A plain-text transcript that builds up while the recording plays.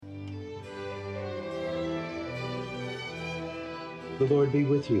The Lord be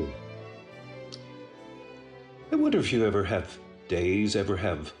with you. I wonder if you ever have days, ever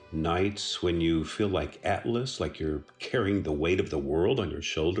have nights when you feel like Atlas, like you're carrying the weight of the world on your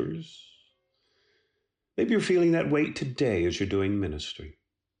shoulders. Maybe you're feeling that weight today as you're doing ministry.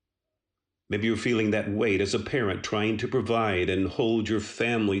 Maybe you're feeling that weight as a parent trying to provide and hold your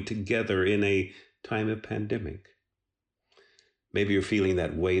family together in a time of pandemic. Maybe you're feeling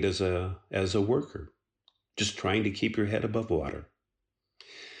that weight as a worker, just trying to keep your head above water.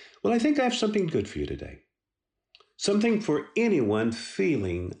 Well, I think I have something good for you today. Something for anyone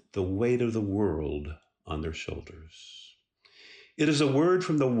feeling the weight of the world on their shoulders. It is a word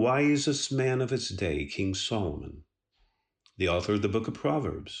from the wisest man of his day, King Solomon, the author of the book of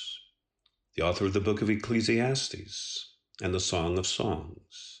Proverbs, the author of the book of Ecclesiastes, and the Song of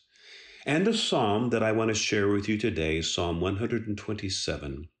Songs. And a psalm that I want to share with you today is Psalm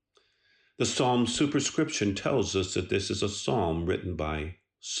 127. The psalm superscription tells us that this is a psalm written by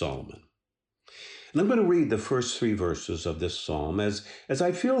Solomon. And I'm going to read the first 3 verses of this psalm as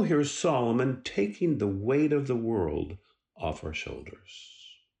I feel here Solomon taking the weight of the world off our shoulders.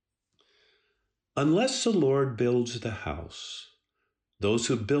 Unless the Lord builds the house, those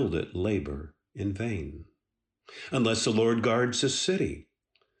who build it labor in vain. Unless the Lord guards the city,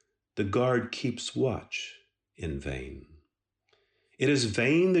 the guard keeps watch in vain. It is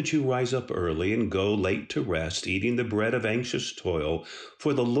vain that you rise up early and go late to rest, eating the bread of anxious toil,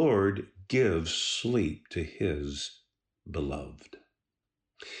 for the Lord gives sleep to his beloved.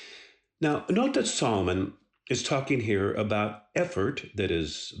 Now, note that Solomon is talking here about effort that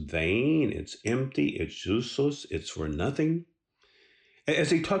is vain, it's empty, it's useless, it's for nothing. As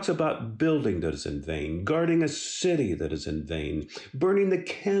he talks about building that is in vain, guarding a city that is in vain, burning the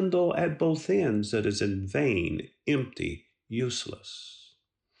candle at both ends that is in vain, empty, useless.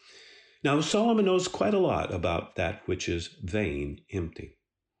 Now, Solomon knows quite a lot about that which is vain, empty.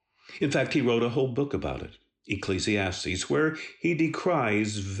 In fact, he wrote a whole book about it, Ecclesiastes, where he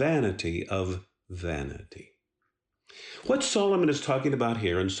decries vanity of vanity. What Solomon is talking about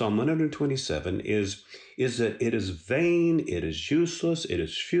here in Psalm 127 is that it is vain, it is useless, it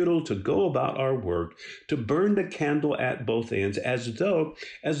is futile to go about our work, to burn the candle at both ends as though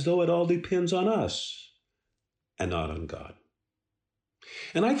it all depends on us and not on God.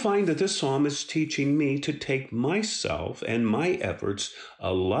 And I find that this psalm is teaching me to take myself and my efforts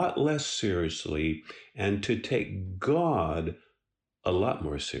a lot less seriously and to take God a lot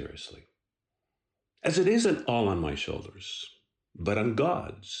more seriously. As it isn't all on my shoulders, but on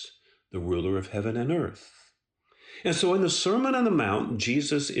God's, the ruler of heaven and earth. And so in the Sermon on the Mount,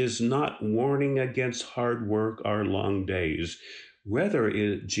 Jesus is not warning against hard work or long days. Rather,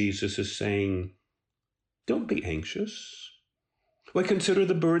 Jesus is saying, don't be anxious. Why, consider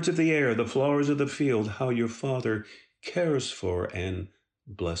the birds of the air, the flowers of the field, how your Father cares for and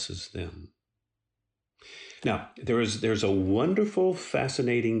blesses them. Now, there's a wonderful,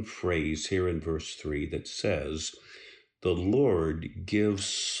 fascinating phrase here in verse 3 that says, the Lord gives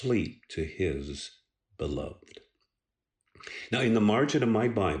sleep to his beloved. Now, in the margin of my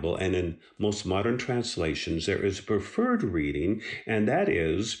Bible and in most modern translations, there is a preferred reading, and that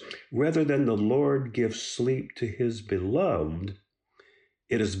is, rather than the Lord gives sleep to his beloved,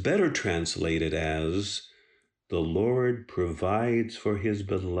 it is better translated as, the Lord provides for his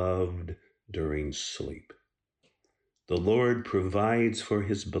beloved during sleep. The Lord provides for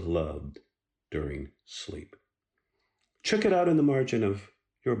his beloved during sleep. Check it out in the margin of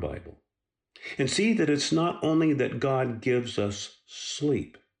your Bible and see that it's not only that God gives us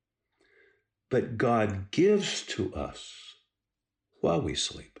sleep, but God gives to us while we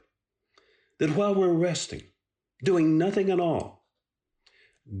sleep. That while we're resting, doing nothing at all,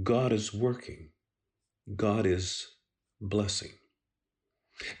 God is working. God is blessing.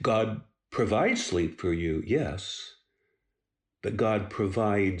 God provides sleep for you, yes, but God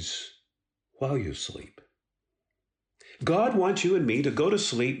provides while you sleep. God wants you and me to go to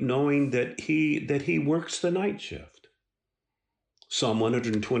sleep knowing that he works the night shift. Psalm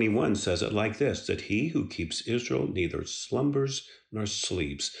 121 says it like this, that he who keeps Israel neither slumbers nor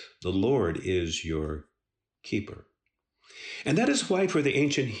sleeps. The Lord is your keeper. And that is why for the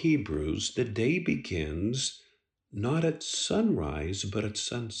ancient Hebrews, the day begins not at sunrise, but at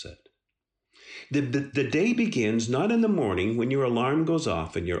sunset. The day begins not in the morning when your alarm goes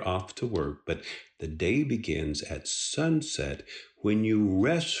off and you're off to work, but the day begins at sunset when you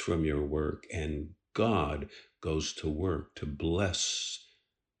rest from your work and God goes to work to bless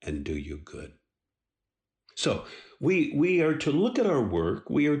and do you good. So we are to look at our work,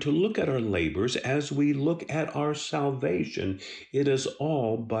 we are to look at our labors as we look at our salvation. It is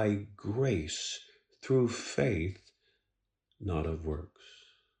all by grace through faith, not of works.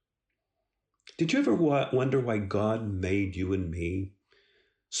 Did you ever wonder why God made you and me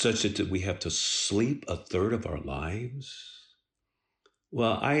such that we have to sleep a third of our lives?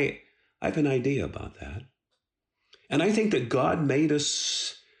 Well, I have an idea about that. And I think that God made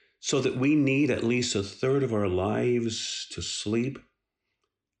us so that we need at least a third of our lives to sleep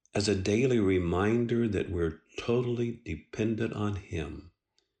as a daily reminder that we're totally dependent on Him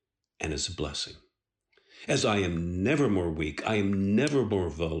and His blessing. As I am never more weak, I am never more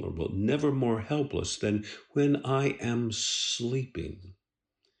vulnerable, never more helpless than when I am sleeping.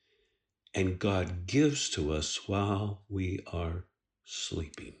 And God gives to us while we are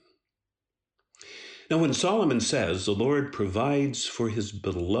sleeping. Now, when Solomon says the Lord provides for his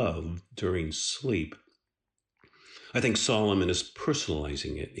beloved during sleep, I think Solomon is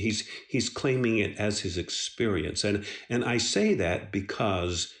personalizing it. He's claiming it as his experience. And I say that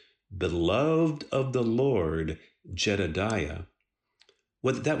because beloved of the Lord, Jedediah,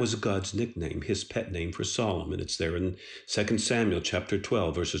 that was God's nickname, his pet name for Solomon. It's there in 2 Samuel chapter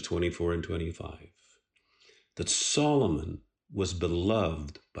 12, verses 24 and 25. That Solomon was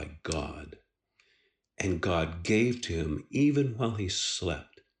beloved by God, and God gave to him even while he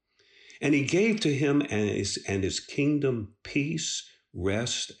slept. And he gave to him and his kingdom peace,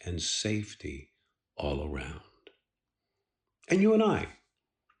 rest, and safety all around. And you and I,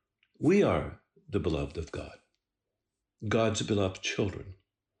 we are the beloved of God, God's beloved children.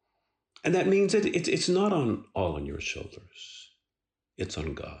 And that means that it's not all on your shoulders. It's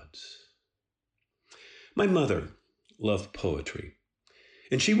on God's. My mother loved poetry,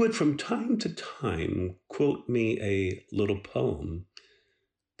 and she would from time to time quote me a little poem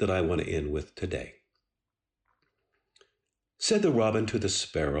that I want to end with today. Said the robin to the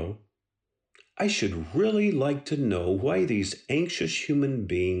sparrow, I should really like to know why these anxious human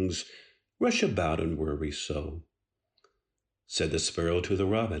beings rush about and worry so. Said the sparrow to the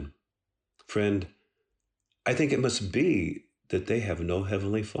robin, friend, I think it must be that they have no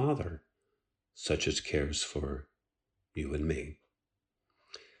heavenly Father, such as cares for you and me.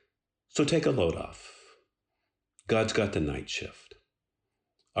 So take a load off. God's got the night shift.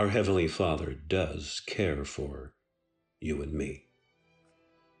 Our Heavenly Father does care for you and me.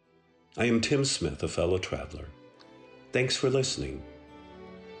 I am Tim Smith, a fellow traveler. Thanks for listening.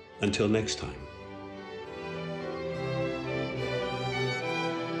 Until next time.